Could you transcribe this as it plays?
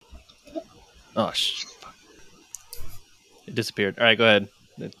Oh, fuck. It disappeared. All right, go ahead.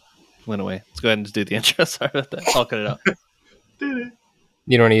 It went away. Let's go ahead and just do the intro. Sorry about that. I'll cut it out.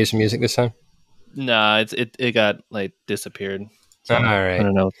 You don't want to use some music this time? Nah, it got like disappeared. So All right. I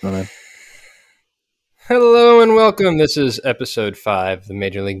don't know what's going on. Hello and welcome. This is episode 5 of the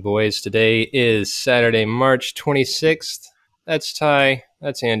Major League Boys. Today is Saturday, March 26th. That's Ty.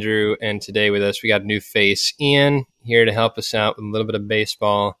 That's Andrew. And today with us, we got a new face, Ian, here to help us out with a little bit of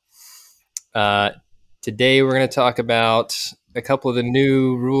baseball. Today, we're going to talk about a couple of the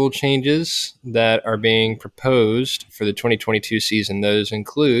new rule changes that are being proposed for the 2022 season. Those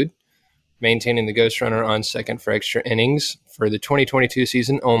include maintaining the ghost runner on second for extra innings for the 2022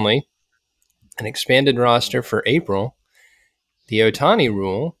 season only, an expanded roster for April, the Ohtani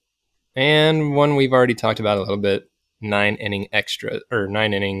rule, and one we've already talked about a little bit, 9-inning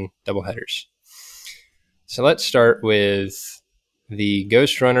doubleheaders. So let's start with the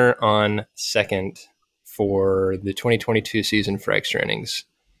ghost runner on second for the 2022 season for extra innings.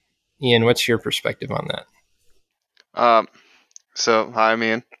 Ian, what's your perspective on that? Hi, I'm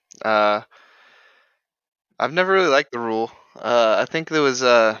Ian. I've never really liked the rule. I think there was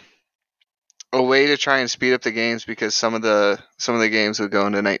a way to try and speed up the games because some of the games would go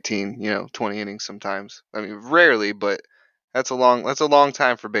into 19, 20 innings sometimes. I mean, rarely, but that's a long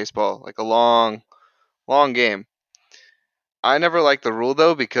time for baseball, like a long game. I never liked the rule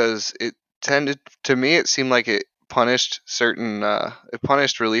though because it seemed like it punished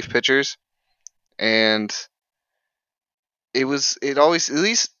relief pitchers, and it always, at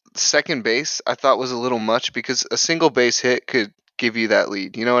least second base, I thought was a little much because a single base hit could give you that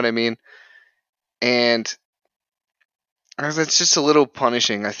lead. You know what I mean? And that's just a little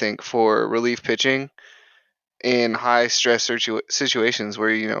punishing, I think, for relief pitching in high stress situations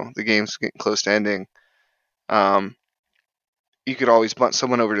where the game's getting close to ending. You could always bunt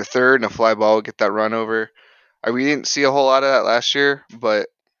someone over to third, and a fly ball would get that run over. We didn't see a whole lot of that last year, but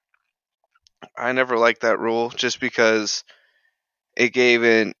I never liked that rule just because it gave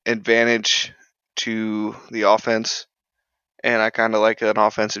an advantage to the offense, and I kind of like an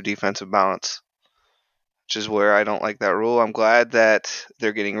offensive-defensive balance, which is where I don't like that rule. I'm glad that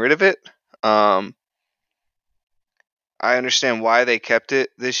they're getting rid of it. I understand why they kept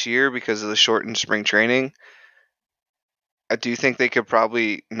it this year because of the shortened spring training. I do think they could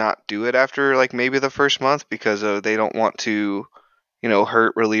probably not do it after maybe the first month because they don't want to,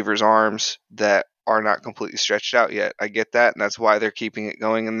 hurt relievers' arms that are not completely stretched out yet. I get that, and that's why they're keeping it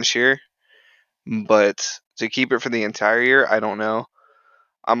going in this year. But to keep it for the entire year, I don't know.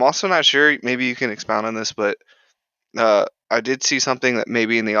 I'm also not sure. Maybe you can expound on this, but I did see something that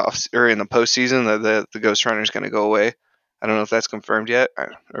maybe in the postseason that the ghost runner is going to go away. I don't know if that's confirmed yet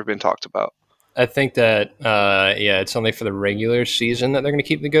or been talked about. I think that, it's only for the regular season that they're going to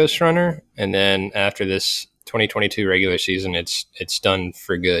keep the ghost runner. And then after this 2022 regular season, it's done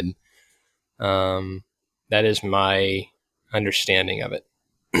for good. That is my understanding of it.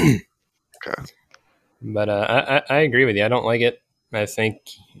 Okay. But I agree with you. I don't like it. I think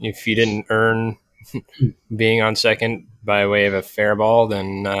if you didn't earn being on second by way of a fair ball,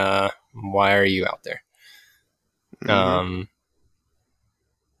 then why are you out there? Mm-hmm.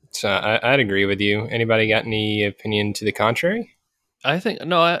 So I'd agree with you. Anybody got any opinion to the contrary? I think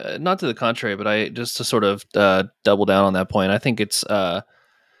not to the contrary, but I just to sort of double down on that point. I think it's I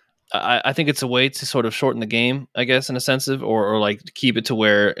think it's a way to sort of shorten the game, I guess, in a sense of, or like keep it to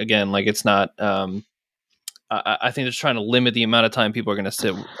where again, like it's not. I think it's trying to limit the amount of time people are going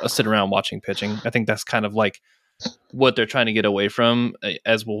to sit around watching pitching. I think that's kind of like what they're trying to get away from,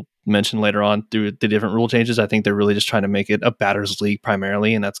 as we'll mention later on through the different rule changes. I think they're really just trying to make it a batter's league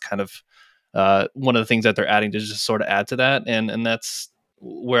primarily, and that's kind of one of the things that they're adding to just sort of add to that, and that's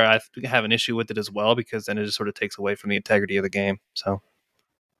where I have an issue with it as well, because then it just sort of takes away from the integrity of the game. So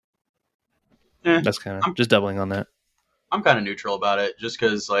that's kind of just doubling on that. I'm kind of neutral about it, just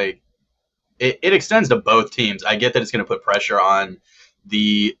because it extends to both teams. I get that it's going to put pressure on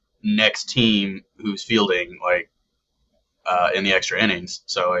the next team who's fielding in the extra innings,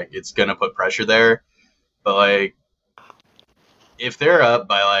 so it's going to put pressure there. But if they're up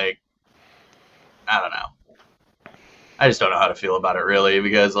by I don't know, I just don't know how to feel about it really,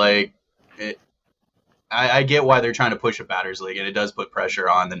 because I get why they're trying to push a batter's league, and it does put pressure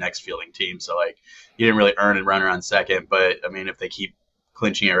on the next fielding team. So you didn't really earn a runner on second, but I mean, if they keep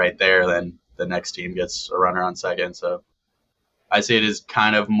clinching it right there, then the next team gets a runner on second. So I see it as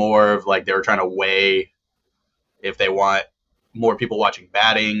kind of more of they were trying to weigh if they want more people watching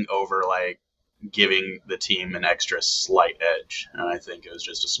batting over giving the team an extra slight edge. And I think it was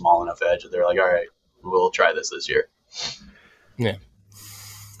just a small enough edge that they're all right, we'll try this year. Yeah.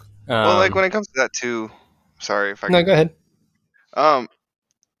 Well, like when it comes to that too. Sorry if I No, can. go ahead.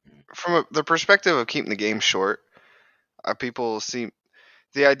 From the perspective of keeping the game short, people seem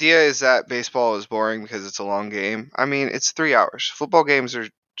the idea is that baseball is boring because it's a long game. I mean, it's 3 hours. Football games are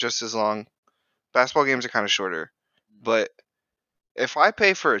just as long. Basketball games are kind of shorter. But if I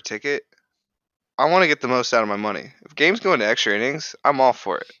pay for a ticket, I want to get the most out of my money. If games go into extra innings, I'm all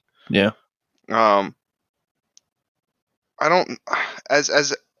for it. Yeah. I don't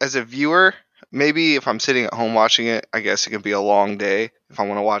as a viewer, maybe if I'm sitting at home watching it, I guess it can be a long day if I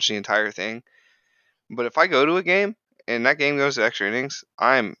want to watch the entire thing. But if I go to a game and that game goes to extra innings,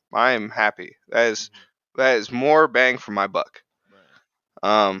 I'm happy. That is more bang for my buck.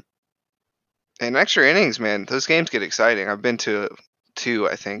 And extra innings, man, those games get exciting. I've been to 2,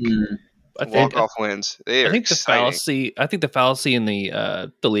 I think. Walk-off wins. They are exciting. I think the fallacy in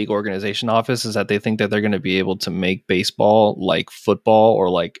the league organization office is that they think that they're going to be able to make baseball like football or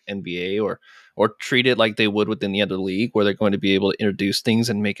like NBA or treat it like they would within the other league, where they're going to be able to introduce things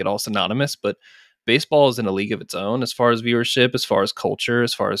and make it all synonymous. But baseball is in a league of its own as far as viewership, as far as culture,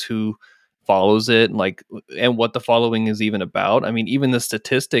 as far as who follows it, and what the following is even about. I mean, even the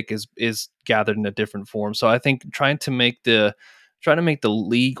statistic is gathered in a different form. So I think trying to make the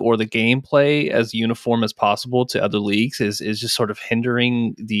league or the gameplay as uniform as possible to other leagues is just sort of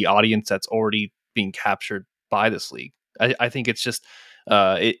hindering the audience that's already being captured by this league. I think it's just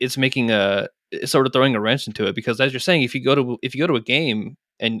it's making it's sort of throwing a wrench into it, because as you're saying, if you go to a game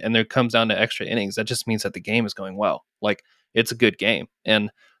and there comes down to extra innings, that just means that the game is going well. Like, it's a good game, and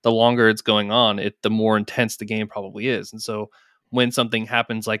the longer it's going on, the more intense the game probably is. And so when something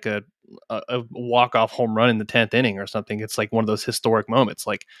happens like a walk-off home run in the 10th inning or something, it's like one of those historic moments.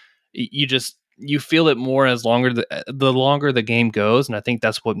 Like, you feel it more as the longer the game goes. And I think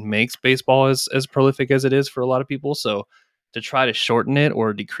that's what makes baseball as prolific as it is for a lot of people. So to try to shorten it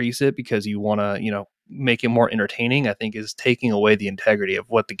or decrease it because you want to, make it more entertaining, I think is taking away the integrity of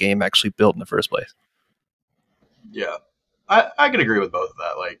what the game actually built in the first place. Yeah, I can agree with both of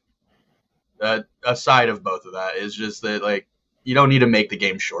that. Like, a side of both of that is just that, like, you don't need to make the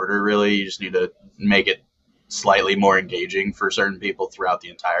game shorter, really. You just need to make it slightly more engaging for certain people throughout the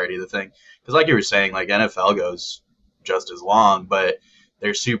entirety of the thing. Because like you were saying, like, NFL goes just as long, but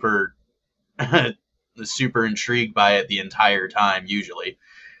they're super super intrigued by it the entire time, usually.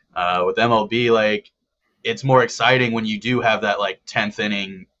 With MLB, like, it's more exciting when you do have that, like, 10th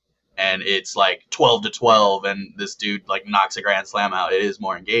inning and it's like 12-12 and this dude, like, knocks a grand slam out. It is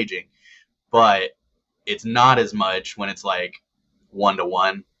more engaging. But it's not as much when it's like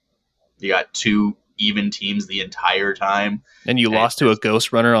 1-1. You got 2 even teams the entire time, and you lost to a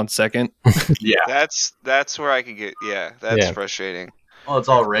ghost runner on second. Yeah, that's where I could get. Yeah, that's frustrating. Well, it's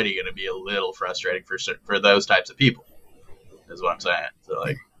already going to be a little frustrating for those types of people, is what I'm saying. So,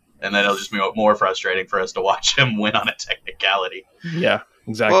 like, and then it'll just be more frustrating for us to watch him win on a technicality. Yeah,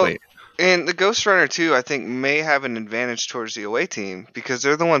 exactly. Well, and the Ghost Runner, too, I think may have an advantage towards the away team because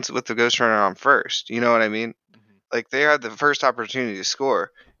they're the ones with the Ghost Runner on first. You know what I mean? Mm-hmm. Like, they had the first opportunity to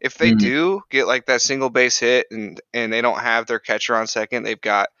score. If they do get, like, that single base hit and they don't have their catcher on second, they've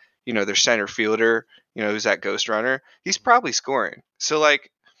got, their center fielder, who's that Ghost Runner, he's probably scoring. So, like,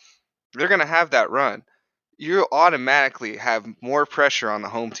 they're going to have that run. You automatically have more pressure on the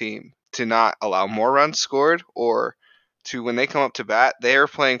home team to not allow more runs scored, or to, when they come up to bat, they're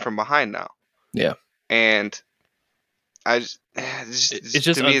playing from behind now. Yeah. And it's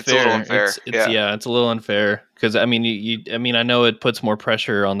just to me, unfair. it's a little unfair. It's a little unfair because I mean, I know it puts more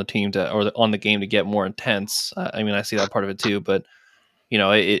pressure on the team on the game to get more intense. I mean, I see that part of it too, but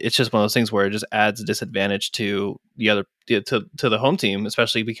it's just one of those things where it just adds a disadvantage to to the home team,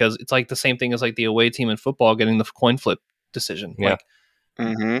 especially because it's like the same thing as like the away team in football getting the coin flip decision. Yeah.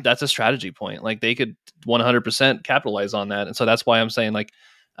 Like, that's a strategy point. Like, they could 100% capitalize on that, and so that's why I'm saying, like,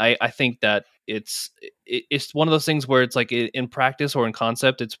 I think that it's one of those things where it's like in practice or in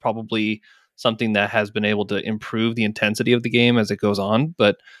concept, it's probably something that has been able to improve the intensity of the game as it goes on,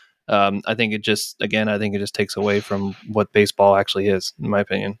 but I think it just takes away from what baseball actually is, in my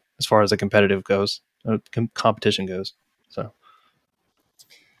opinion, as far as the competitive goes, competition goes. So,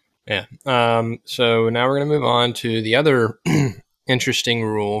 yeah. So now we're going to move on to the other interesting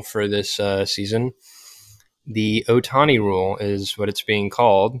rule for this season. The Ohtani rule is what it's being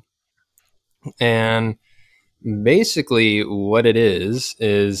called. And basically what it is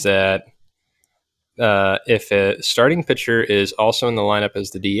that if a starting pitcher is also in the lineup as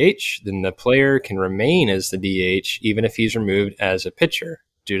the DH, then the player can remain as the DH even if he's removed as a pitcher,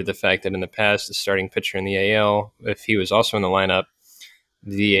 due to the fact that in the past, the starting pitcher in the AL, if he was also in the lineup,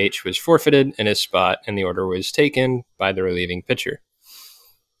 the DH was forfeited and his spot in the order was taken by the relieving pitcher.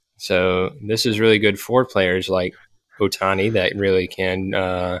 So this is really good for players like Otani that really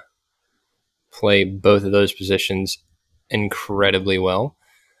can play both of those positions incredibly well.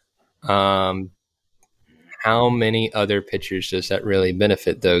 How many other pitchers does that really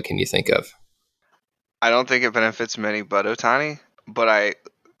benefit, though, can you think of? I don't think it benefits many but Otani, but I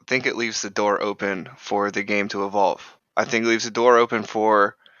think it leaves the door open for the game to evolve. I think it leaves the door open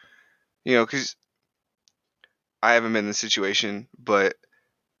for, because I haven't been in the situation, but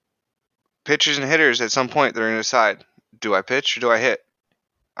pitchers and hitters at some point they're going to decide, do I pitch or do I hit?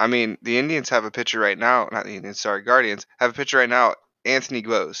 I mean, the Indians have a pitcher right now, not the Indians, sorry, Guardians have a pitcher right now, Anthony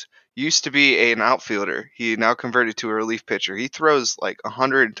Bose. Used to be an outfielder. He now converted to a relief pitcher. He throws like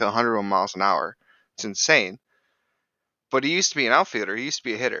 100 to 101 miles an hour. It's insane. But he used to be an outfielder. He used to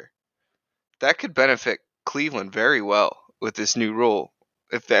be a hitter. That could benefit Cleveland very well with this new rule.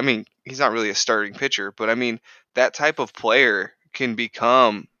 He's not really a starting pitcher, but I mean, that type of player can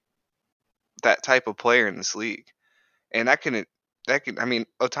become that type of player in this league. And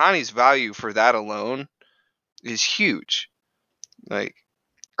Otani's value for that alone is huge. Like,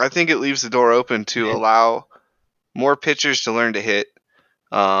 I think it leaves the door open to allow more pitchers to learn to hit,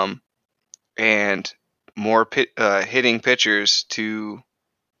 and more hitting pitchers to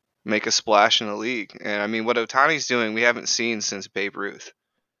make a splash in the league. And I mean, what Otani's doing, we haven't seen since Babe Ruth.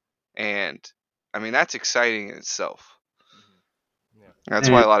 And I mean, that's exciting in itself. That's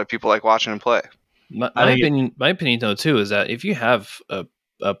why a lot of people like watching him play. My opinion, though, too, is that if you have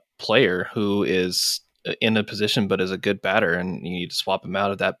a player who is in a position but is a good batter and you need to swap him out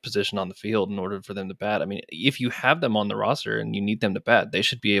of that position on the field in order for them to bat, I mean, if you have them on the roster and you need them to bat, they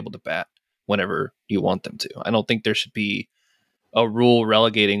should be able to bat whenever you want them to. I don't think there should be a rule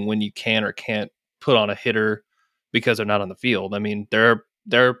relegating when you can or can't put on a hitter because they're not on the field. I mean, there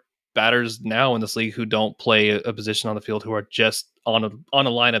are batters now in this league who don't play a position on the field who are just on a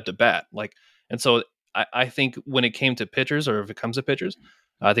lineup to bat. And so I think when it came to pitchers, or if it comes to pitchers,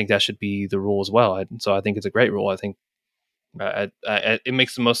 I think that should be the rule as well. So I think it's a great rule. I think it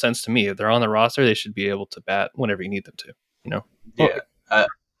makes the most sense to me. If they're on the roster, they should be able to bat whenever you need them to. Yeah,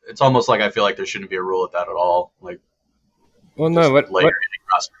 it's almost like I feel like there shouldn't be a rule at that at all. Like, well, no, what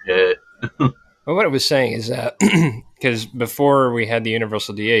hit. Well, what it was saying is that because before we had the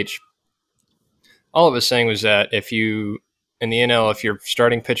universal DH, all it was saying was that if you in the NL, if your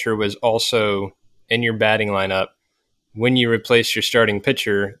starting pitcher was also in your batting lineup, when you replaced your starting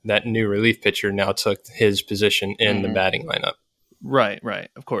pitcher, that new relief pitcher now took his position in the batting lineup. Right,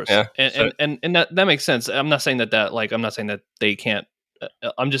 of course. Yeah. And that makes sense. I'm not saying that I'm not saying that they can't.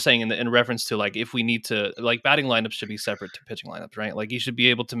 I'm just saying in reference to, like, if we need to, like, batting lineups should be separate to pitching lineups, right? Like, you should be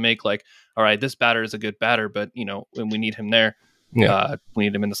able to make, like, all right, this batter is a good batter, but when we need him there, we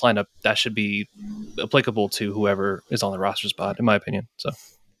need him in this lineup. That should be applicable to whoever is on the roster spot, in my opinion. So,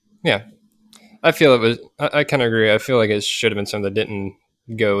 yeah, I feel it was. I kind of agree. I feel like it should have been something that didn't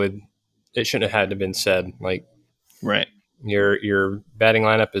go with. It shouldn't have had to been said. Like, right, your batting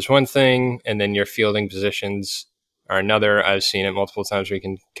lineup is one thing, and then your fielding positions are another. I've seen it multiple times where you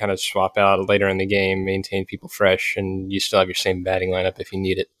can kind of swap out later in the game, maintain people fresh, and you still have your same batting lineup if you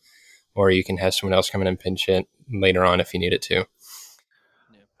need it. Or you can have someone else come in and pinch it later on if you need it to.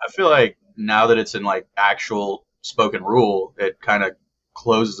 I feel like now that it's in, like, actual spoken rule, it kind of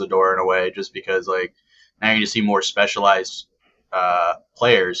closes the door in a way, just because, like, now you see more specialized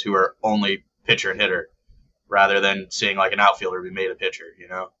players who are only pitcher and hitter, rather than seeing, like, an outfielder be made a pitcher.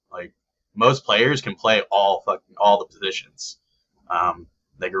 Like, most players can play all the positions.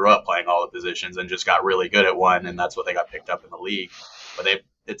 They grew up playing all the positions and just got really good at one, and that's what they got picked up in the league. But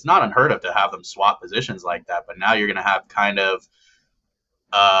it's not unheard of to have them swap positions like that. But now you're going to have kind of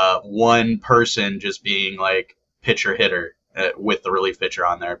one person just being, like, pitcher hitter with the relief pitcher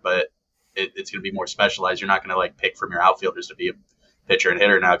on there. But it's going to be more specialized. You're not going to, like, pick from your outfielders to be a pitcher and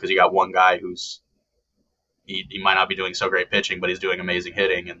hitter now, because you got one guy who's he might not be doing so great pitching, but he's doing amazing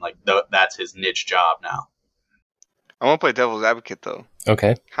hitting, and, like, that's his niche job now. I want to play devil's advocate, though.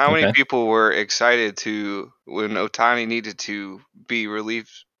 Okay. How many people were excited when Otani needed to be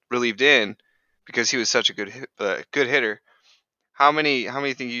relieved in because he was such a good hitter? How many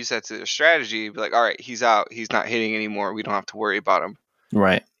think you use that to a strategy? Be like, all right, he's out. He's not hitting anymore. We don't have to worry about him.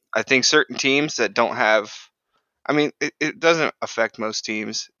 Right. I think certain teams that don't have, it doesn't affect most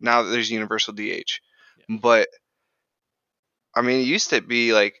teams now that there's universal DH. But, it used to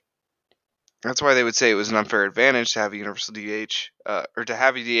be like, that's why they would say it was an unfair advantage to have a universal DH, or to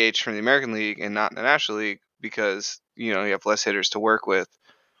have a DH from the American League and not the National League, because, you have less hitters to work with.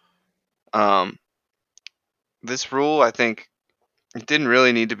 This rule, I think, it didn't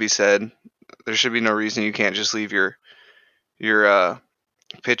really need to be said. There should be no reason you can't just leave your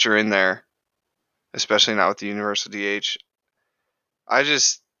pitcher in there, especially not with the universal DH. I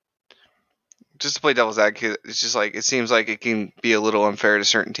just to play devil's advocate, it's just like it seems like it can be a little unfair to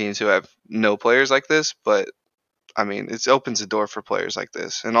certain teams who have no players like this. But I mean, it opens the door for players like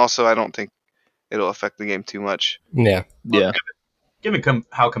this, and also I don't think it'll affect the game too much. Yeah. Yeah. Given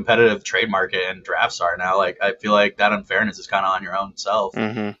how competitive the trade market and drafts are now, like I feel like that unfairness is kind of on your own self,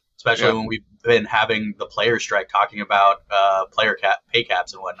 especially when we've been having the player strike talking about pay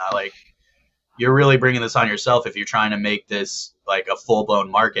caps and whatnot. Like you're really bringing this on yourself if you're trying to make this like a full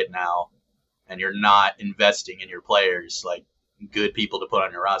blown market now, and you're not investing in your players, like good people to put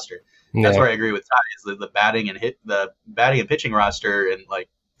on your roster. That's where I agree with Ty. Is the batting and pitching roster and like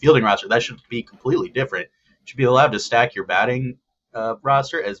fielding roster that should be completely different. You should be allowed to stack your batting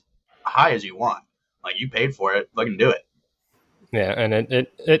roster as high as you want. Like you paid for it, fucking do it. Yeah, and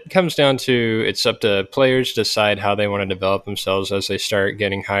it comes down to it's up to players to decide how they want to develop themselves as they start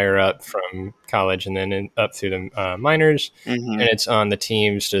getting higher up from college and then up through the minors. And it's on the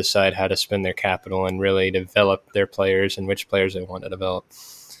teams to decide how to spend their capital and really develop their players and which players they want to develop.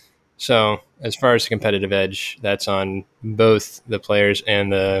 So as far as the competitive edge, that's on both the players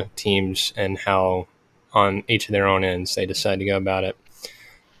and the teams and how on each of their own ends they decide to go about it.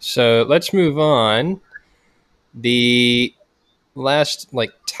 So let's move on. The last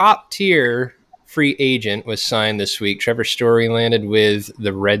top tier free agent was signed this week. Trevor Story landed with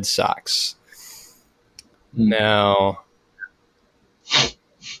the Red Sox. Now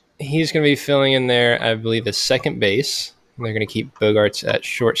he's going to be filling in there, I believe, as second base. They're going to keep Bogarts at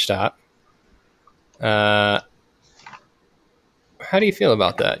shortstop. How do you feel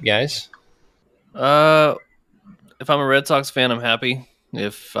about that, guys? If I'm a Red Sox fan, I'm happy.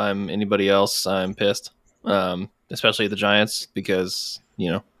 If I'm anybody else, I'm pissed. Especially the Giants, because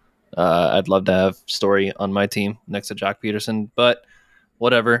I'd love to have Story on my team next to Jock Peterson, but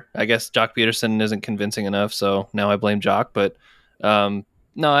whatever. I guess Jock Peterson isn't convincing enough, so now I blame Jock. But no,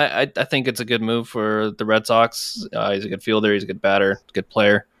 I think it's a good move for the Red Sox. He's a good fielder, he's a good batter, good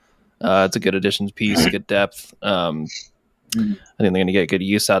player. It's a good additions piece, good depth. I think they're going to get good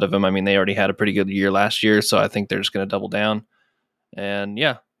use out of him. I mean, they already had a pretty good year last year, so I think they're just going to double down. And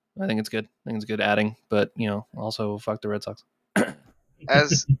yeah, I think it's good. I think it's good adding, but also fuck the Red Sox.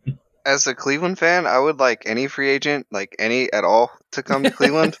 As a Cleveland fan, I would like any free agent, like any at all, to come to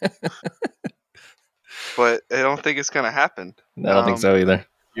Cleveland. But I don't think it's going to happen. I don't think so either.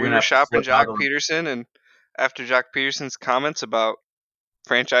 We were shopping Jock Peterson, and after Jock Peterson's comments about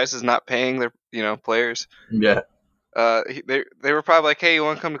franchises not paying their players, they were probably like, "Hey, you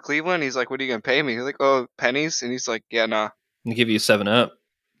want to come to Cleveland?" He's like, "What are you going to pay me?" He's like, "Oh, pennies," and he's like, "Yeah, nah." I'll give you 7-Up.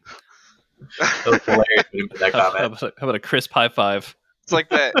 That was hilarious. That comment. How about a crisp high five? It's like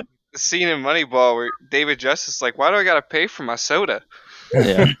that scene in Moneyball where David Justice is like, "Why do I got to pay for my soda?"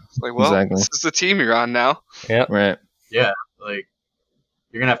 Yeah, it's like, well, exactly. This is the team you're on now. Yeah, right. Yeah, like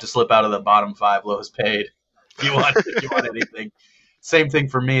you're gonna have to slip out of the bottom 5 lowest paid if you want anything. Same thing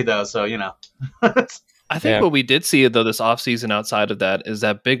for me though, so I think what we did see though this offseason outside of that is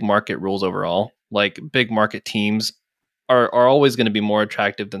that big market rules overall. Like big market teams are always going to be more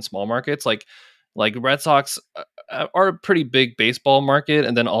attractive than small markets. Like Red Sox are a pretty big baseball market,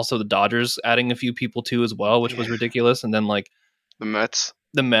 and then also the Dodgers adding a few people too as well, which was ridiculous. And then like the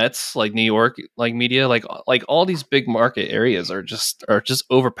Mets, like New York, like media, like all these big market areas are just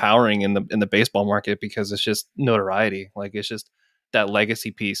overpowering in the baseball market because it's just notoriety. Like it's just that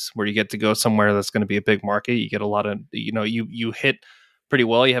legacy piece where you get to go somewhere that's going to be a big market. You get a lot of you hit pretty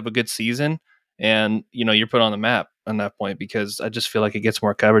well. You have a good season, and you're put on the map on that point because I just feel like it gets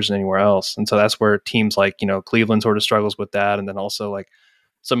more coverage than anywhere else. And so that's where teams like Cleveland sort of struggles with that, and then also like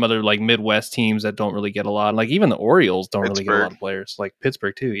some other like Midwest teams that don't really get a lot. Like even the Orioles don't really get a lot of players. Like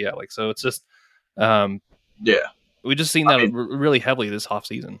Pittsburgh too. Yeah. Like so it's just we just seen that really heavily this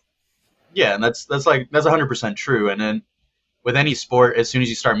offseason. Yeah, and that's 100% true. And then with any sport, as soon as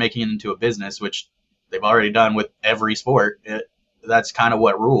you start making it into a business, which they've already done with every sport, that's kind of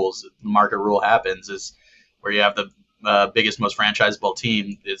what rules. The market rule happens is where you have the biggest, most franchisable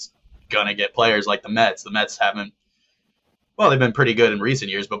team is going to get players like the Mets. The Mets they've been pretty good in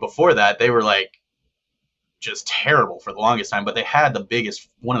recent years, but before that, they were like just terrible for the longest time. But they had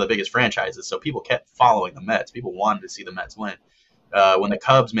one of the biggest franchises, so people kept following the Mets. People wanted to see the Mets win. When the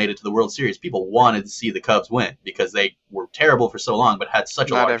Cubs made it to the World Series, people wanted to see the Cubs win because they were terrible for so long, but had such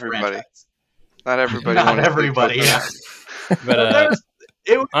a large franchise. Not everybody. Not everybody. Yeah. But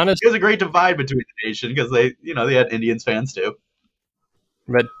it was a great divide between the nation because they had Indians fans too.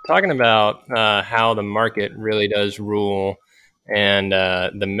 But talking about how the market really does rule and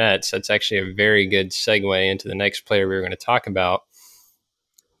the Mets, that's actually a very good segue into the next player we were going to talk about.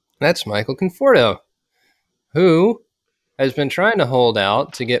 That's Michael Conforto, who has been trying to hold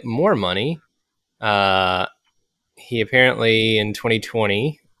out to get more money. He apparently in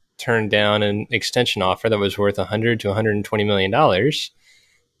 2020 turned down an extension offer that was worth $100 to $120 million,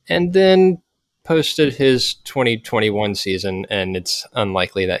 and then posted his 2021 season, and it's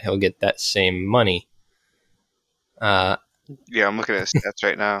unlikely that he'll get that same money. Yeah, I'm looking at his stats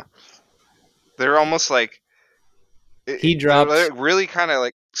right now. They're almost like He dropped they're really kind of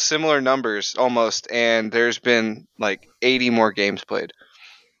like similar numbers almost, and there's been like 80 more games played.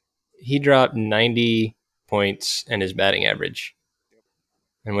 he dropped 90 points in his batting average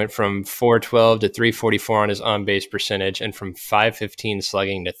and went from 412 to 344 on his on-base percentage and from 515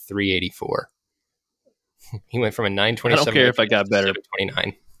 slugging to 384. He went from a 927 I don't care if I got better.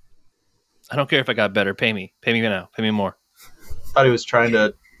 729. I don't care if I got better. Pay me now. Pay me more. Thought he was trying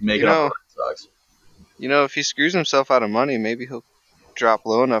to make it up for the Red Sox. You know, if he screws himself out of money, maybe he'll drop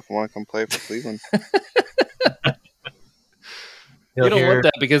low enough and want to come play for Cleveland. You don't want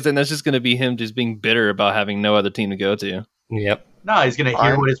that, because then that's just going to be him just being bitter about having no other team to go to. Yep. No, he's going to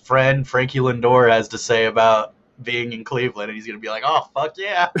hear what his friend Frankie Lindor has to say about being in Cleveland, and he's going to be like, "Oh, fuck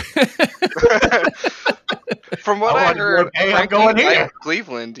yeah!" From what I heard, hey, I'm going here.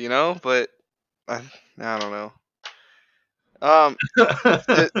 Cleveland, you know, but I don't know.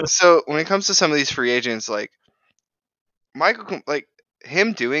 So when it comes to some of these free agents, like Michael, like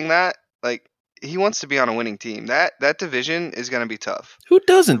him doing that, like he wants to be on a winning team. That division is going to be tough. Who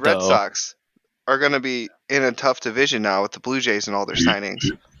doesn't, The Red though? Sox are going to be in a tough division now with the Blue Jays and all their signings.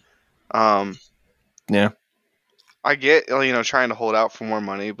 Yeah. I get, trying to hold out for more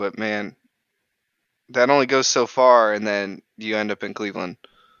money, but man, that only goes so far, and then you end up in Cleveland.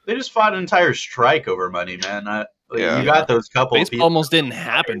 They just fought an entire strike over money, man. Yeah. You got those couple. Baseball of almost didn't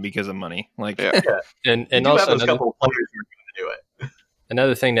happen because of money. Like, Yeah. And you do also have those another, couple of players who are going to do it.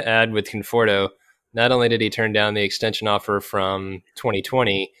 another thing to add with Conforto, not only did he turn down the extension offer from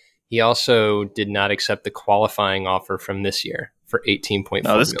 2020, he also did not accept the qualifying offer from this year for 18.4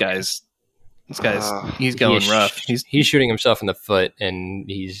 no, this million. guy's he's going rough. He's shooting himself in the foot, and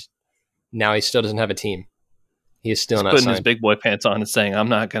he still doesn't have a team. He is still not putting signed. his big boy pants on and saying, "I'm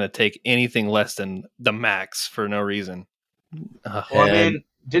not going to take anything less than the max for no reason." Well, I mean,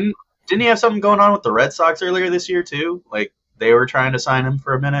 didn't he have something going on with the Red Sox earlier this year too? Like they were trying to sign him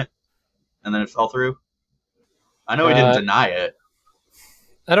for a minute, and then it fell through. I know he didn't deny it.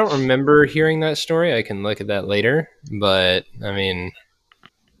 I don't remember hearing that story. I can look at that later, but I mean,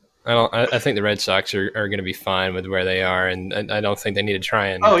 I think the Red Sox are going to be fine with where they are, and I don't think they need to try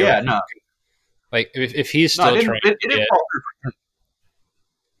and. Oh yeah, no. Like if he's still trying to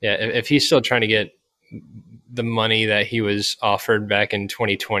get, if he's still trying to get the money that he was offered back in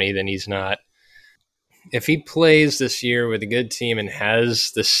 2020, then he's not. If he plays this year with a good team and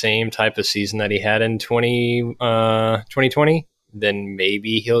has the same type of season that he had in 2020, then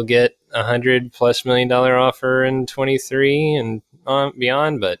maybe he'll get $100+ million offer in 23 and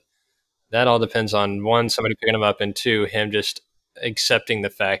beyond. But that all depends on, one, somebody picking him up, and two, him just accepting the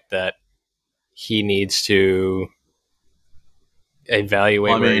fact that he needs to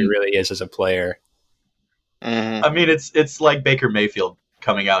evaluate where he really is as a player. Mm-hmm. I mean, it's like Baker Mayfield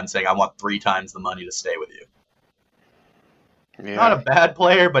coming out and saying, "I want 3 times the money to stay with you." Yeah. Not a bad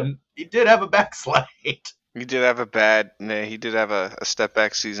player, but he did have a backslide. He did have a step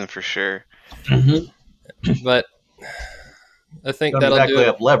back season for sure. Mm-hmm. But I think that'll do it.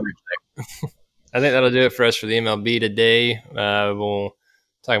 Have leverage there. I think that'll do it for us for the MLB today. We'll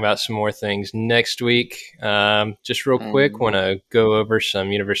talk about some more things next week. Just real quick, want to go over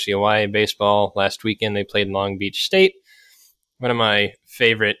some University of Hawaii baseball. Last weekend, they played Long Beach State. One of my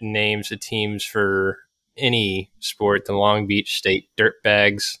favorite names of teams for any sport, the Long Beach State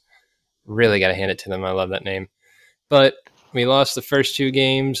Dirtbags. Really got to hand it to them. I love that name. But we lost the first 2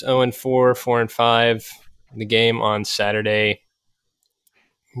 games, 0-4, 4-5. The game on Saturday,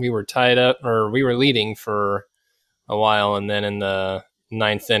 we were tied up, or we were leading for a while, and then in the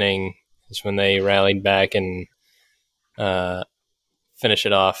 9th inning is when they rallied back and finish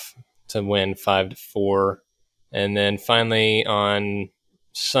it off to win 5-4. And then finally on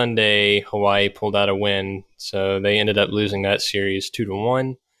Sunday, Hawaii pulled out a win, so they ended up losing that series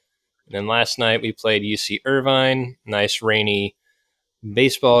 2-1. And then last night we played UC Irvine. Nice rainy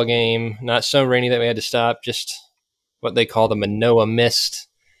baseball game. Not so rainy that we had to stop, just what they call the Manoa mist.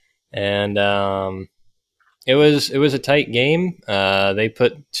 And it was a tight game. They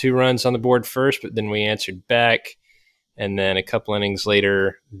put 2 runs on the board first, but then we answered back. And then a couple innings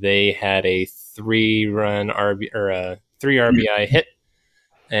later, they had a 3-run a 3 RBI hit,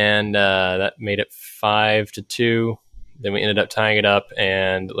 and that made it 5-2. then we ended up tying it up,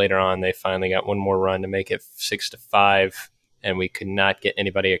 and later on they finally got one more run to make it 6-5, and we could not get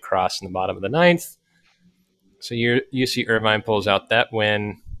anybody across in the bottom of the ninth. So UC Irvine pulls out that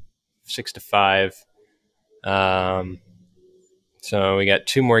win, 6-5. So we got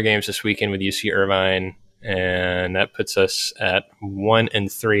 2 more games this weekend with UC Irvine, and that puts us at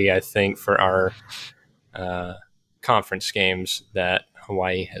 1-3, I think, for our conference games that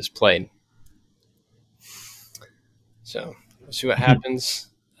Hawaii has played. So we'll see what happens.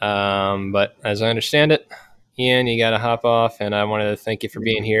 But as I understand it, Ian, you got to hop off, and I wanted to thank you for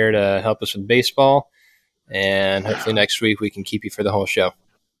being here to help us with baseball. And hopefully next week we can keep you for the whole show.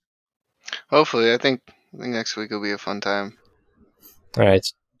 Hopefully, I think next week will be a fun time. All right.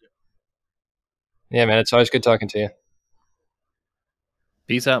 Yeah, man, it's always good talking to you.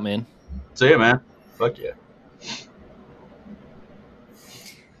 Peace out, man. See ya, man. Fuck yeah.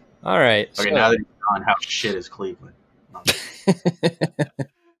 All right. Okay, now that he's gone, how shit is Cleveland?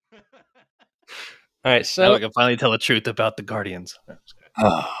 All right, so now I can finally tell the truth about the Guardians.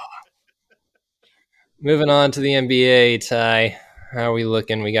 Moving on to the NBA, Ty. How are we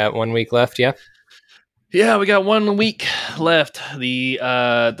looking? We got 1 week left, yeah? Yeah, we got 1 week left.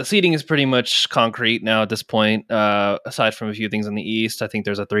 The seeding is pretty much concrete now at this point. Aside from a few things in the East, I think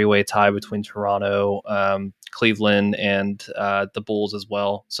there's a 3-way tie between Toronto, Cleveland, and the Bulls as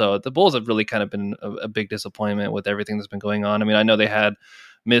well. So the Bulls have really kind of been a big disappointment with everything that's been going on. I mean, I know they had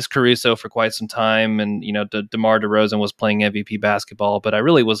Miss Caruso for quite some time, and DeMar DeRozan was playing MVP basketball, but I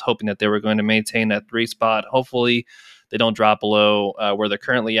really was hoping that they were going to maintain that 3 spot. Hopefully they don't drop below where they're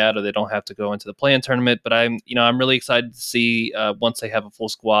currently at, or they don't have to go into the play-in tournament. But I'm really excited to see once they have a full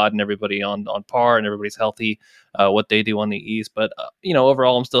squad and everybody on par and everybody's healthy, what they do on the East. But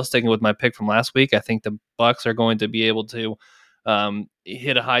overall, I'm still sticking with my pick from last week. I think the Bucks are going to be able to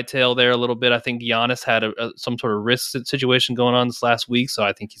hit a high tail there a little bit. I think Giannis had some sort of risk situation going on this last week, so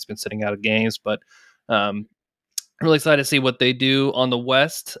I think he's been sitting out of games. But I'm really excited to see what they do on the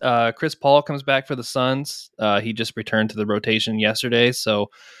West. Chris Paul comes back for the Suns. He just returned to the rotation yesterday. So,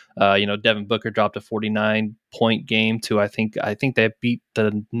 Devin Booker dropped a 49-point game to I think they beat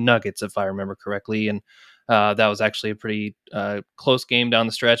the Nuggets, if I remember correctly. And that was actually a pretty close game down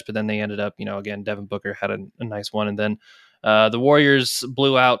the stretch. But then they ended up, again, Devin Booker had a nice one. And then the Warriors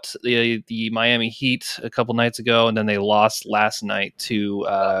blew out the Miami Heat a couple nights ago. And then they lost last night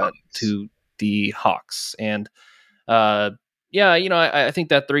to the Hawks. And I think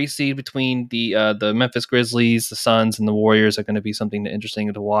that 3 seed between the Memphis Grizzlies, the Suns, and the Warriors are going to be something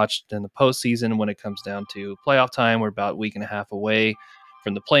interesting to watch in the postseason when it comes down to playoff time. We're about a week and a half away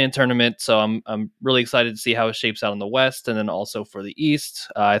from the play-in tournament, so I'm really excited to see how it shapes out in the West, and then also for the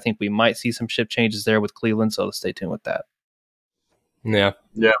East. I think we might see some shift changes there with Cleveland, so stay tuned with that. Yeah.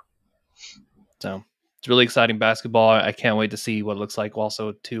 So it's really exciting basketball. I can't wait to see what it looks like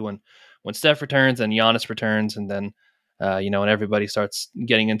also too when Steph returns and Giannis returns, and then and everybody starts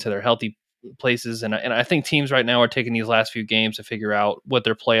getting into their healthy places. And I think teams right now are taking these last few games to figure out what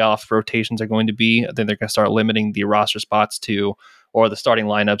their playoff rotations are going to be. I think they're going to start limiting the roster spots to, or the starting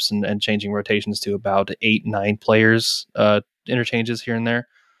lineups and changing rotations to about 8-9 players interchanges here and there.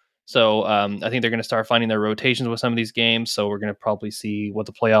 So I think they're going to start finding their rotations with some of these games. So we're going to probably see what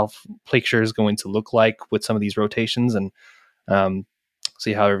the playoff picture is going to look like with some of these rotations, and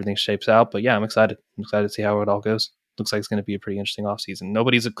see how everything shapes out. But yeah, I'm excited. I'm excited to see how it all goes. Looks like it's going to be a pretty interesting offseason.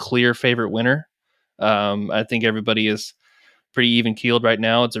 Nobody's a clear favorite winner. I think everybody is pretty even keeled right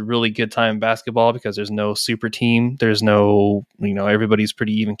now. It's a really good time in basketball because there's no super team. There's no, everybody's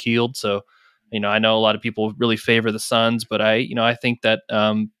pretty even keeled. So, I know a lot of people really favor the Suns, but I think that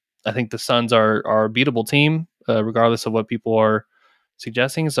I think the Suns are a beatable team, regardless of what people are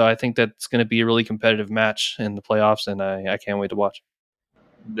suggesting. So I think that's going to be a really competitive match in the playoffs, and I can't wait to watch.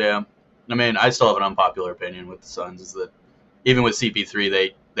 Yeah. I mean, I still have an unpopular opinion with the Suns, is that even with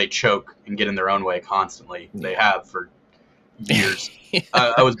CP3, they choke and get in their own way constantly. Yeah. They have for years. Yeah.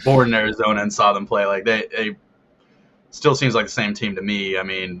 I was born in Arizona and saw them play. Like they still seems like the same team to me. I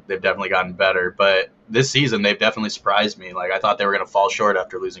mean, they've definitely gotten better, but this season they've definitely surprised me. Like I thought they were going to fall short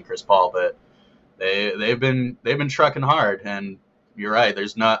after losing Chris Paul, but they've been trucking hard. And you're right.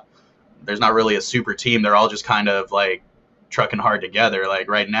 There's not really a super team. They're all just kind of like trucking hard together. Like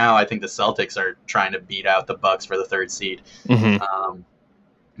right now, I think the Celtics are trying to beat out the Bucks for the 3rd seed. Mm-hmm.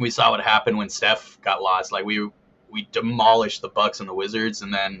 We saw what happened when Steph got lost. Like we demolished the Bucks and the Wizards,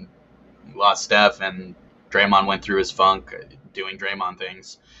 and then we lost Steph, and Draymond went through his funk doing Draymond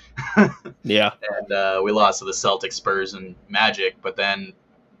things. Yeah. And we lost to the Celtics, Spurs, and Magic. But then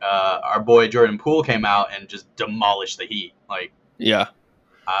our boy Jordan Poole came out and just demolished the Heat. Like, yeah.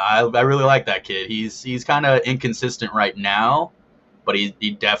 I really like that kid. He's kind of inconsistent right now, but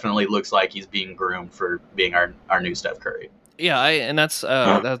he definitely looks like he's being groomed for being our new Steph Curry. Yeah, and that's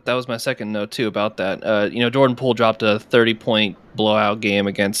that was my second note too about that. Jordan Poole dropped a 30-point blowout game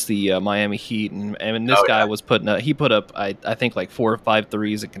against the Miami Heat, and this guy was he put up I think like 4 or 5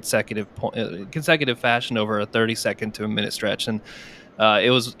 threes in consecutive fashion over a 30-second to a minute stretch, and it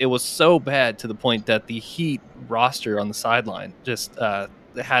was so bad to the point that the Heat roster on the sideline just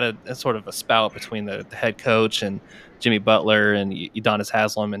had a sort of a spout between the head coach and Jimmy Butler and Udonis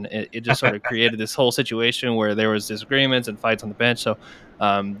Haslem, and it just sort of created this whole situation where there was disagreements and fights on the bench. So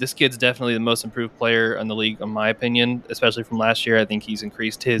this kid's definitely the most improved player in the league, in my opinion, especially from last year. I think he's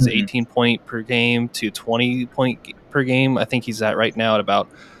increased his 18-point per game to 20-point per game. I think he's at right now at about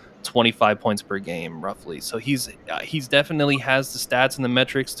 25 points per game, roughly. So he's definitely has the stats and the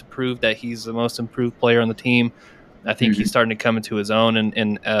metrics to prove that he's the most improved player on the team. I think he's starting to come into his own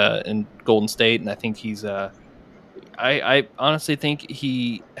in Golden State, and I think he's I honestly think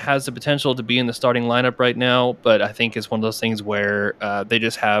he has the potential to be in the starting lineup right now, but I think it's one of those things where they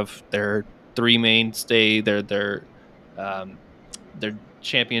just have their three mainstay, their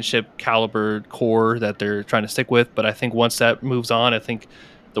championship caliber core that they're trying to stick with. But I think once that moves on, I think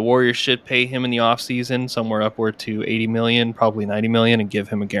the Warriors should pay him in the offseason somewhere upward to $80 million, probably $90 million, and give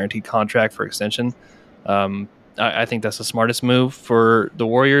him a guaranteed contract for extension. I think that's the smartest move for the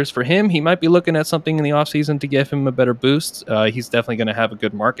Warriors. For him, he might be looking at something in the offseason to give him a better boost. He's definitely going to have a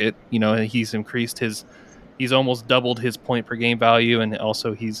good market. He's he's almost doubled his point per game value, and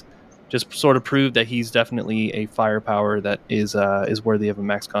also he's just sort of proved that he's definitely a firepower that is worthy of a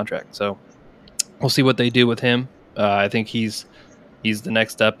max contract. So we'll see what they do with him. I think he's the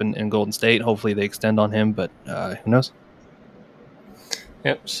next step in Golden State. Hopefully they extend on him, but who knows?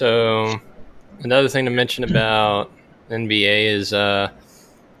 Yep. So another thing to mention about NBA is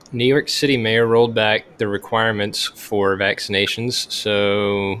New York City mayor rolled back the requirements for vaccinations,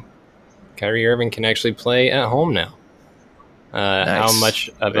 so Kyrie Irving can actually play at home now. Nice. How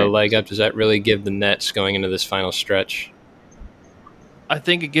much of a leg up does that really give the Nets going into this final stretch? I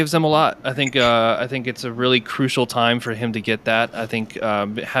think it gives them a lot. I think it's a really crucial time for him to get that. I think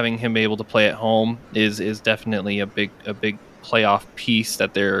having him able to play at home is definitely a big playoff piece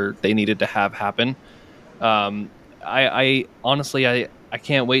that they needed to have happen. I honestly I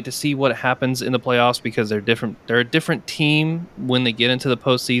can't wait to see what happens in the playoffs because they're different. They're a different team when they get into the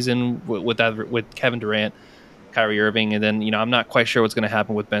postseason with Kevin Durant, Kyrie Irving, and then I'm not quite sure what's going to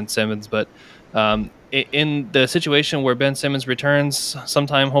happen with Ben Simmons, but in the situation where Ben Simmons returns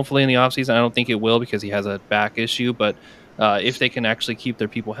sometime, hopefully in the offseason, I don't think it will because he has a back issue, but if they can actually keep their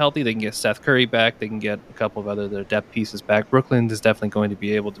people healthy, they can get Seth Curry back, they can get a couple of their depth pieces back. Brooklyn is definitely going to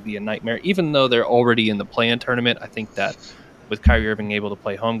be able to be a nightmare, even though they're already in the play-in tournament. I think that with Kyrie Irving able to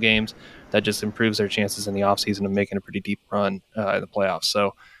play home games, that just improves their chances in the offseason of making a pretty deep run in the playoffs.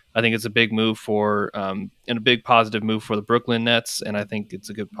 So I think it's a big move and a big positive move for the Brooklyn Nets, and I think it's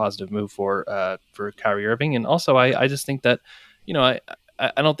a good positive move for Kyrie Irving. And also, I just think that,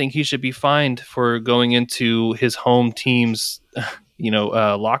 I don't think he should be fined for going into his home team's,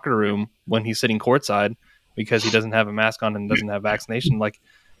 locker room when he's sitting courtside because he doesn't have a mask on and doesn't have vaccination. Like,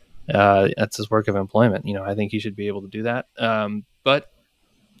 that's his work of employment. I think he should be able to do that. But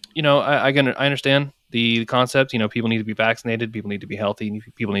I understand the concept. People need to be vaccinated, people need to be healthy,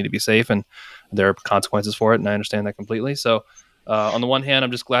 people need to be safe, and there are consequences for it, and I understand that completely. So on the one hand,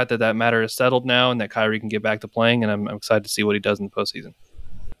 I'm just glad that matter is settled now and that Kyrie can get back to playing, and I'm excited to see what he does in the postseason.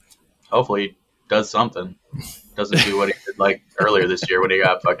 Hopefully he does something. Doesn't do what he did like earlier this year when he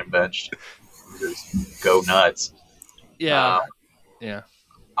got fucking benched. Just go nuts. Yeah.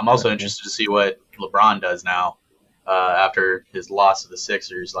 I'm also interested to see what LeBron does now. After his loss to the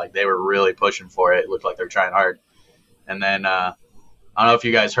Sixers, like they were really pushing for it. It looked like they were trying hard. And then I don't know if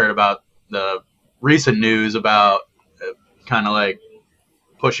you guys heard about the recent news about kind of like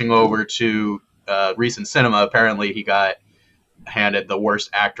pushing over to recent cinema. Apparently he got handed the worst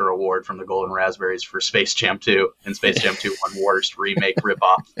actor award from the Golden Raspberries for Space Jam 2, and Space Jam 2 won worst remake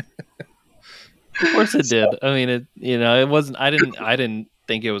ripoff. Of course it did. I mean, it wasn't. I didn't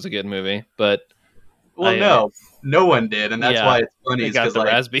think it was a good movie, but no one did, and that's why it's funny. Because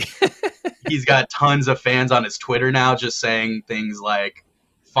Raspy. He's got tons of fans on his Twitter now, just saying things like,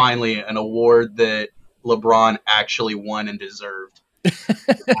 "Finally, an award that LeBron actually won and deserved."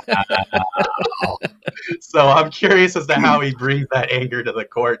 So I'm curious as to how he brings that anger to the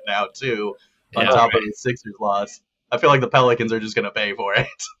court now too, on top of the Sixers loss. I feel like the Pelicans are just going to pay for it.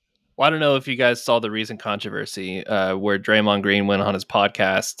 Well, I don't know if you guys saw the recent controversy where Draymond Green went on his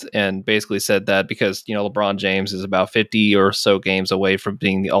podcast and basically said that because, LeBron James is about 50 or so games away from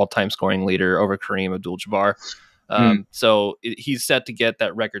being the all-time scoring leader over Kareem Abdul-Jabbar. So he's set to get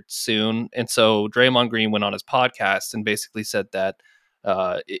that record soon. And so Draymond Green went on his podcast and basically said that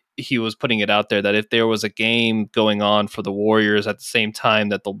he was putting it out there that if there was a game going on for the Warriors at the same time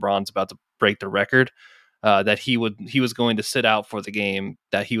that LeBron's about to break the record, that he was going to sit out for the game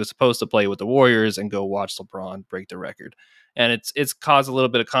that he was supposed to play with the Warriors and go watch LeBron break the record. And it's caused a little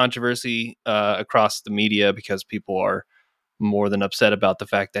bit of controversy across the media because people are more than upset about the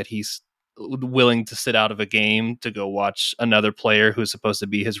fact that he's willing to sit out of a game to go watch another player who's supposed to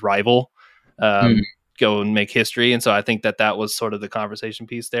be his rival go and make history. And so I think that was sort of the conversation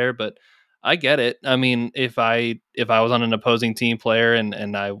piece there, but I get it. I mean, if I was on an opposing team player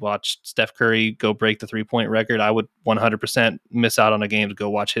and I watched Steph Curry go break the 3-point record, I would 100% miss out on a game to go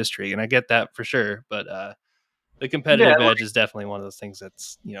watch history. And I get that for sure. But the competitive edge is definitely one of those things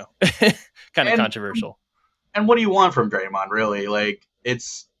that's, kind of controversial. And what do you want from Draymond, really? Like,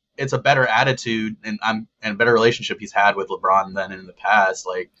 it's a better attitude and a better relationship he's had with LeBron than in the past.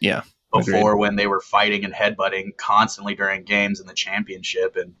 Like, yeah, before when they were fighting and headbutting constantly during games in the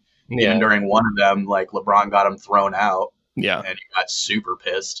championship, and even during one of them, like LeBron got him thrown out. Yeah, and he got super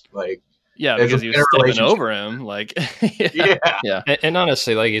pissed. Like, yeah, because he was stepping over him. Like, yeah. And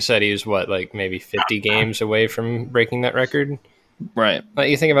honestly, like you said, he was maybe 50 games away from breaking that record. Right. Like,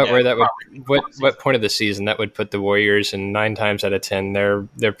 you think about where that would, what point of the season that would put the Warriors, and 9 times out of 10,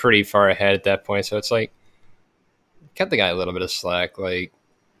 they're pretty far ahead at that point. So it's like, cut the guy a little bit of slack. Like,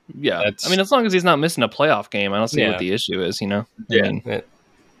 yeah, I mean, as long as he's not missing a playoff game, I don't see what the issue is.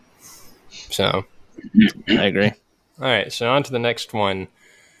 So, I agree. All right, so on to the next one.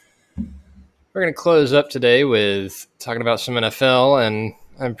 We're going to close up today with talking about some NFL, and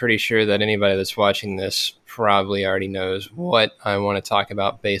I'm pretty sure that anybody that's watching this probably already knows what I want to talk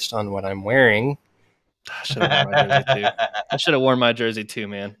about based on what I'm wearing. I should have worn my jersey too. I should have worn my jersey too,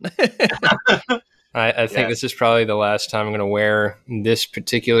 man. I think this is probably the last time I'm going to wear this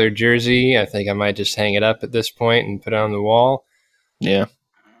particular jersey. I think I might just hang it up at this point and put it on the wall. Yeah.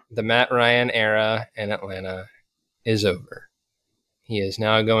 The Matt Ryan era in Atlanta is over. He is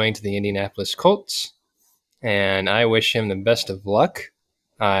now going to the Indianapolis Colts, and I wish him the best of luck.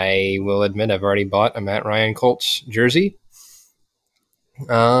 I will admit I've already bought a Matt Ryan Colts jersey.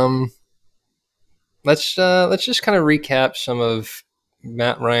 Let's just kind of recap some of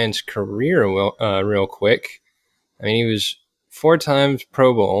Matt Ryan's career real quick. I mean, he was 4 times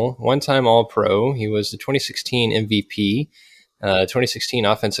Pro Bowl, 1 time All-Pro. He was the 2016 MVP, 2016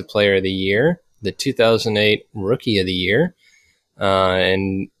 Offensive Player of the Year, the 2008 Rookie of the Year,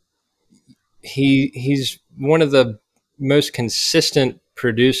 and he's one of the most consistent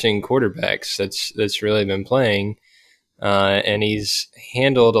producing quarterbacks that's really been playing, and he's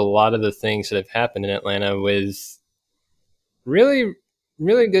handled a lot of the things that have happened in Atlanta with really,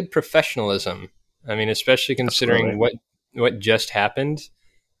 really good professionalism. I mean, especially considering what just happened.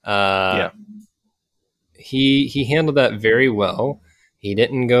 He handled that very well. He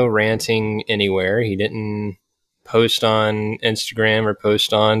didn't go ranting anywhere. He didn't post on Instagram or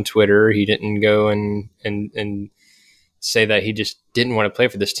post on Twitter. He didn't go and say that he just didn't want to play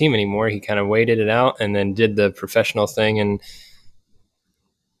for this team anymore. He kind of waited it out and then did the professional thing, and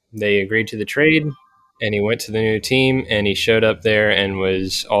they agreed to the trade, and he went to the new team, and he showed up there and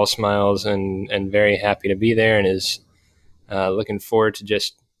was all smiles and very happy to be there, and is looking forward to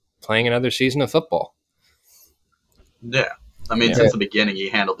just playing another season of football. Yeah. I mean, since the beginning, he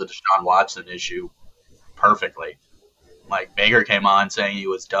handled the Deshaun Watson issue perfectly. Like, Baker came on saying he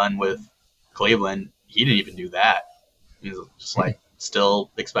was done with Cleveland. He didn't even do that. He was just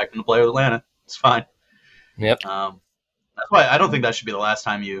still expecting to play with Atlanta. It's fine. Yep. That's why I don't think that should be the last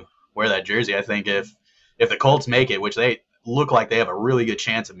time you wear that jersey. I think if the Colts make it, which they look like they have a really good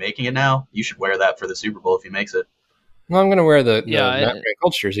chance of making it now, you should wear that for the Super Bowl if he makes it. Well, I'm going to wear the Matt Ryan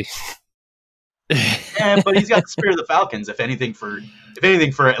Colts jersey. Yeah, but he's got the spirit of the Falcons. If anything, for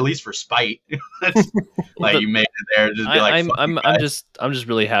at least for spite, that's like you made it there. Just be like, I'm just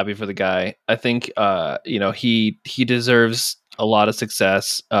really happy for the guy. I think he deserves a lot of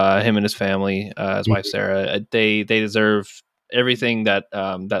success. Him and his family, his wife Sarah, they deserve everything that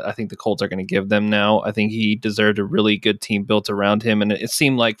I think the Colts are going to give them now. I think he deserved a really good team built around him, and it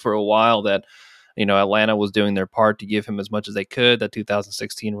seemed like for a while that Atlanta was doing their part to give him as much as they could. That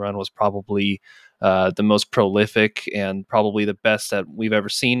 2016 run was probably the most prolific and probably the best that we've ever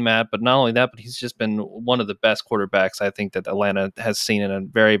seen, Matt. But not only that, but he's just been one of the best quarterbacks I think that Atlanta has seen in a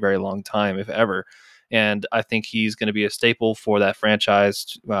very, very long time, if ever. and I think he's going to be a staple for that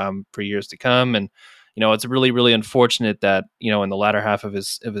franchise for years to come. And it's really, really unfortunate that in the latter half of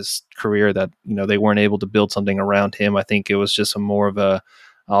his career that they weren't able to build something around him. I think it was just more of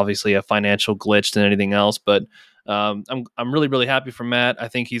obviously a financial glitch than anything else. But I'm really, really happy for Matt. I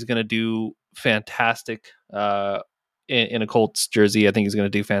think he's going to do fantastic in a Colts jersey. I think he's going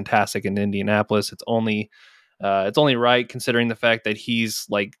to do fantastic in Indianapolis. It's only right considering the fact that he's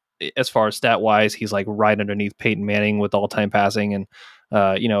like, as far as stat wise, he's like right underneath Peyton Manning with all time passing, and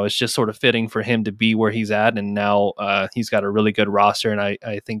it's just sort of fitting for him to be where he's at. And now he's got a really good roster, and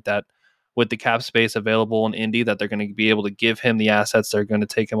I think that with the cap space available in Indy, that they're going to be able to give him the assets that are going to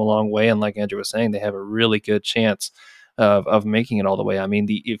take him a long way. And like Andrew was saying, they have a really good chance of making it all the way. I mean,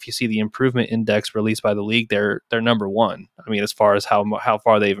 if you see the improvement index released by the league, they're number one. I mean, as far as how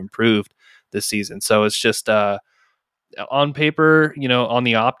far they've improved this season. So it's just on paper, on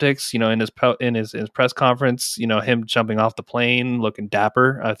the optics, in his press conference, him jumping off the plane, looking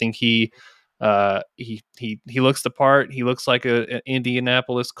dapper. I think he looks the part. He looks like an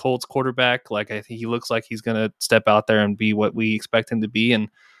Indianapolis Colts quarterback. Like, I think he looks like he's going to step out there and be what we expect him to be. And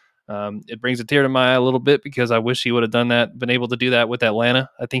it brings a tear to my eye a little bit because I wish he would have been able to do that with Atlanta.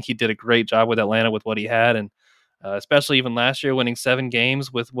 I think he did a great job with Atlanta with what he had. And especially even last year, winning 7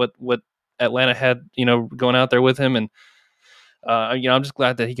 games with what Atlanta had, going out there with him. And, I'm just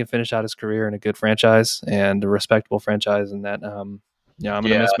glad that he can finish out his career in a good franchise and a respectable franchise. And that, I'm going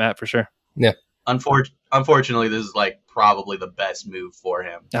to miss Matt for sure. Yeah. Unfortunately, this is like probably the best move for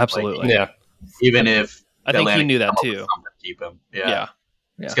him. Absolutely. Yeah. Even if I think he knew that too. Keep him. Yeah.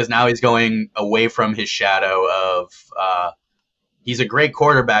 It's because now he's going away from his shadow of he's a great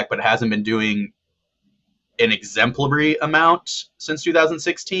quarterback, but hasn't been doing an exemplary amount since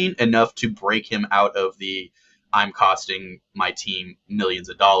 2016, enough to break him out of the I'm costing my team millions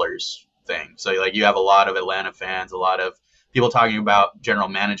of dollars thing. So like you have a lot of Atlanta fans, a lot of people talking about general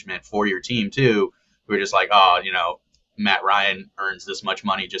management for your team too, who are just like, Matt Ryan earns this much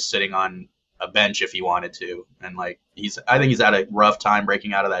money just sitting on a bench if he wanted to. And like I think he's had a rough time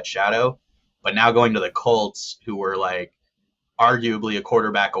breaking out of that shadow. But now going to the Colts, who were like arguably a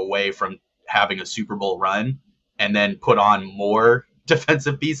quarterback away from having a Super Bowl run, and then put on more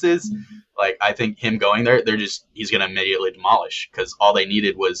defensive pieces. Like, I think him going there, he's going to immediately demolish, because all they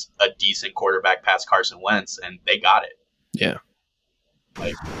needed was a decent quarterback past Carson Wentz, and they got it. Yeah.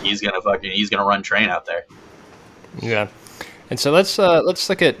 Like, he's going to run train out there. Yeah. And so let's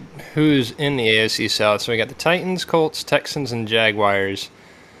look at who's in the AFC South. So we got the Titans, Colts, Texans, and Jaguars.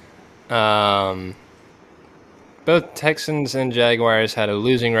 Both Texans and Jaguars had a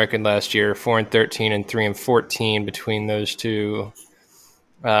losing record last year, 4-13 and 3-14 between those two.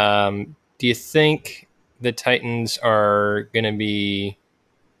 Do you think the Titans are going to be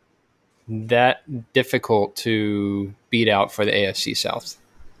that difficult to beat out for the AFC South?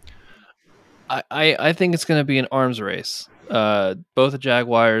 I think it's going to be an arms race. Both the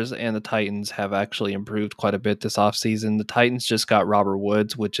Jaguars and the Titans have actually improved quite a bit this offseason. The Titans just got Robert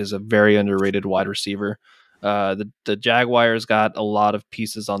Woods, which is a very underrated wide receiver. The Jaguars got a lot of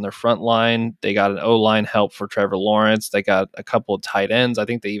pieces on their front line. They got an O-line help for Trevor Lawrence. They got a couple of tight ends. I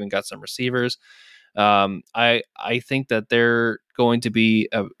think they even got some receivers. I think that they're going to be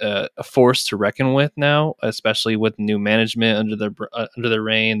a force to reckon with now, especially with new management under their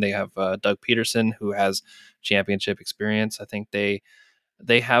reign. They have Doug Peterson, who has championship experience. I think they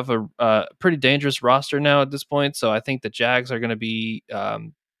have a pretty dangerous roster now at this point. So I think the Jags are going to be a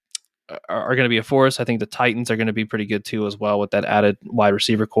force. I think the Titans are going to be pretty good too, as well, with that added wide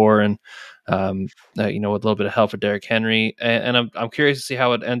receiver core and with a little bit of help for Derrick Henry. And I'm curious to see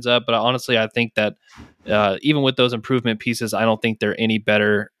how it ends up. But honestly, I think that even with those improvement pieces, I don't think they're any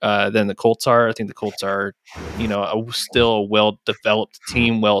better than the Colts are. I think the Colts are, still a well-developed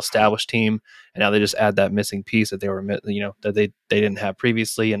team, well-established team. And now they just add that missing piece that they were, that they didn't have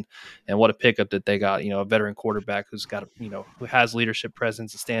previously. And what a pickup that they got, a veteran quarterback who's got, who has leadership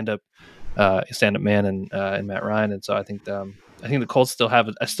presence, a stand-up man and Matt Ryan. And so I think the Colts still have,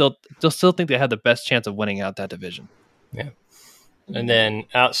 I still think they have the best chance of winning out that division. Yeah. And then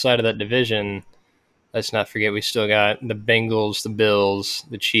outside of that division, let's not forget we still got the Bengals, the Bills,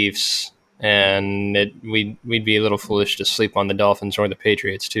 the Chiefs, and we'd be a little foolish to sleep on the Dolphins or the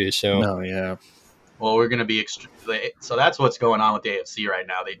Patriots too. So, oh yeah. Well, we're going to be so that's what's going on with the AFC right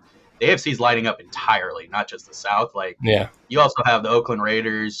now. The AFC is lighting up entirely, not just the South. Like, yeah, you also have the Oakland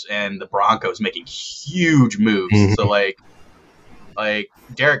Raiders and the Broncos making huge moves. Mm-hmm. So like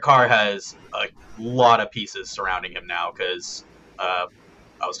Derek Carr has a lot of pieces surrounding him now, because I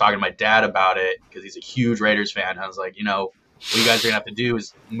was talking to my dad about it, because he's a huge Raiders fan. I was like, what you guys are going to have to do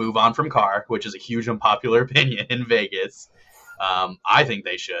is move on from Carr, which is a huge unpopular opinion in Vegas. I think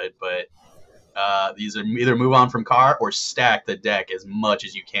they should, but these are either move on from Carr or stack the deck as much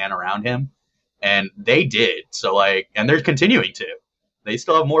as you can around him. And they did. So, like, and they're continuing to. They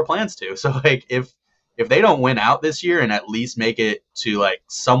still have more plans to. So, like, if they don't win out this year and at least make it to, like,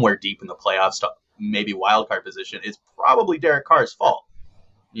 somewhere deep in the playoffs, maybe wild card position, it's probably Derek Carr's fault.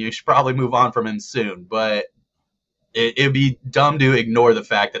 You should probably move on from him soon. But it'd be dumb to ignore the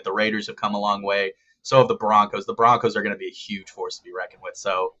fact that the Raiders have come a long way. So have the Broncos. The Broncos are going to be a huge force to be reckoned with.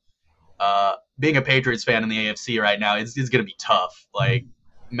 So being a Patriots fan in the AFC right now is going to be tough. Like,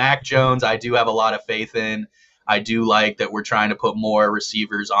 Mac Jones, I do have a lot of faith in. I do like that we're trying to put more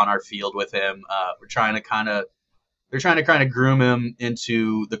receivers on our field with him. They're trying to kind of groom him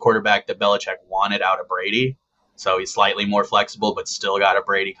into the quarterback that Belichick wanted out of Brady. So he's slightly more flexible, but still got a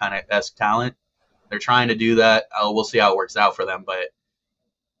Brady kind of esque talent. They're trying to do that. We'll see how it works out for them, but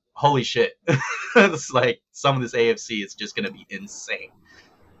holy shit. It's like some of this AFC is just going to be insane.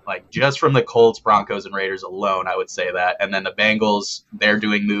 Like, just from the Colts, Broncos, and Raiders alone, I would say that. And then the Bengals, they're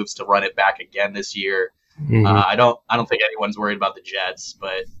doing moves to run it back again this year. Mm-hmm. I don't think anyone's worried about the Jets,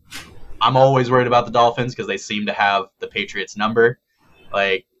 but I'm always worried about the Dolphins because they seem to have the Patriots number.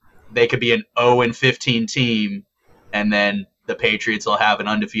 Like, they could be an 0-15 team, and then the Patriots will have an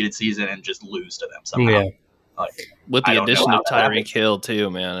undefeated season and just lose to them somehow. Yeah. Like, with the addition of Tyreek Hill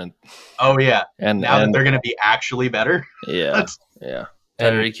too, man. Oh yeah, and now that they're going to be actually better. Yeah, yeah.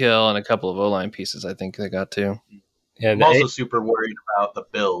 Tyreek Hill and a couple of O-line pieces, I think they got too. Yeah, I'm also super worried about the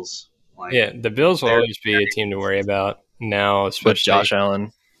Bills. Like, yeah, the Bills will always be a team to worry about now, especially with Josh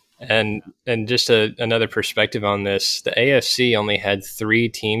Allen. And just another perspective on this, the AFC only had 4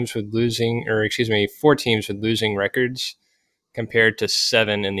 teams with losing records compared to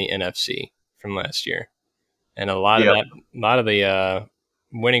 7 in the NFC from last year. And a lot of the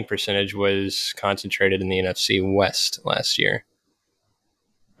winning percentage was concentrated in the NFC West last year.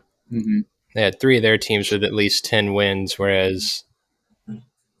 Mm-hmm. They had 3 of their teams with at least 10 wins, whereas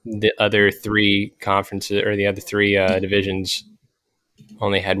the other 3 conferences or the other 3 divisions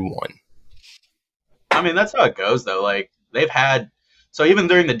only had 1. I mean, that's how it goes, though. Like, they've had so even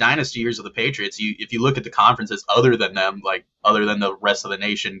during the dynasty years of the Patriots, if you look at the conferences other than them, like other than the rest of the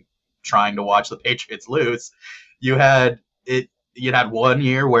nation trying to watch the Patriots lose, you'd had 1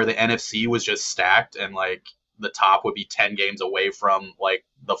 year where the NFC was just stacked and like the top would be 10 games away from like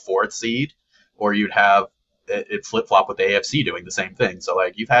the 4th seed, or you'd have it flip-flop with the AFC doing the same thing. So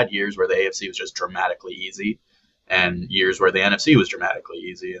like you've had years where the AFC was just dramatically easy and years where the NFC was dramatically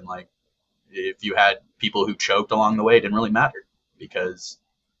easy. And like if you had people who choked along the way, it didn't really matter because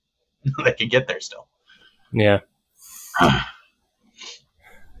they could get there still. Yeah.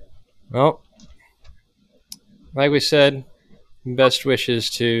 Well, like we said, best wishes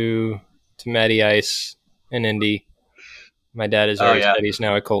to Matty Ice in Indy. My dad has already said he's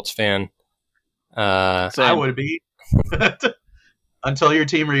now a Colts fan. I would be. Until your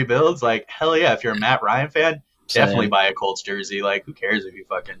team rebuilds, like, hell yeah, if you're a Matt Ryan fan, definitely buy a Colts jersey. Like, who cares if you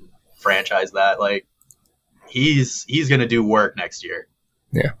fucking franchise that? Like, he's going to do work next year.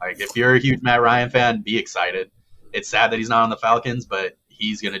 Yeah. Like, if you're a huge Matt Ryan fan, be excited. It's sad that he's not on the Falcons, but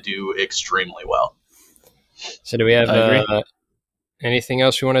he's going to do extremely well. So do we have anything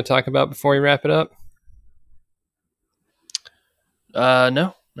else we want to talk about before we wrap it up?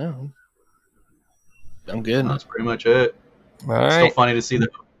 No. I'm good. That's pretty much it. All right. Still funny to see that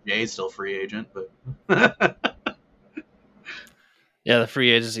Jay's still free agent, but yeah, the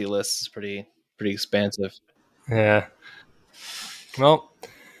free agency list is pretty expansive. Yeah. Well,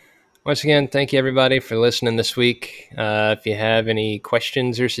 once again, thank you everybody for listening this week. If you have any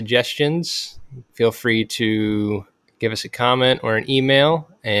questions or suggestions, feel free to give us a comment or an email,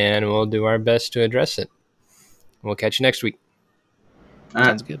 and we'll do our best to address it. We'll catch you next week.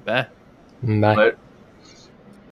 Sounds good. Bye. Bye. But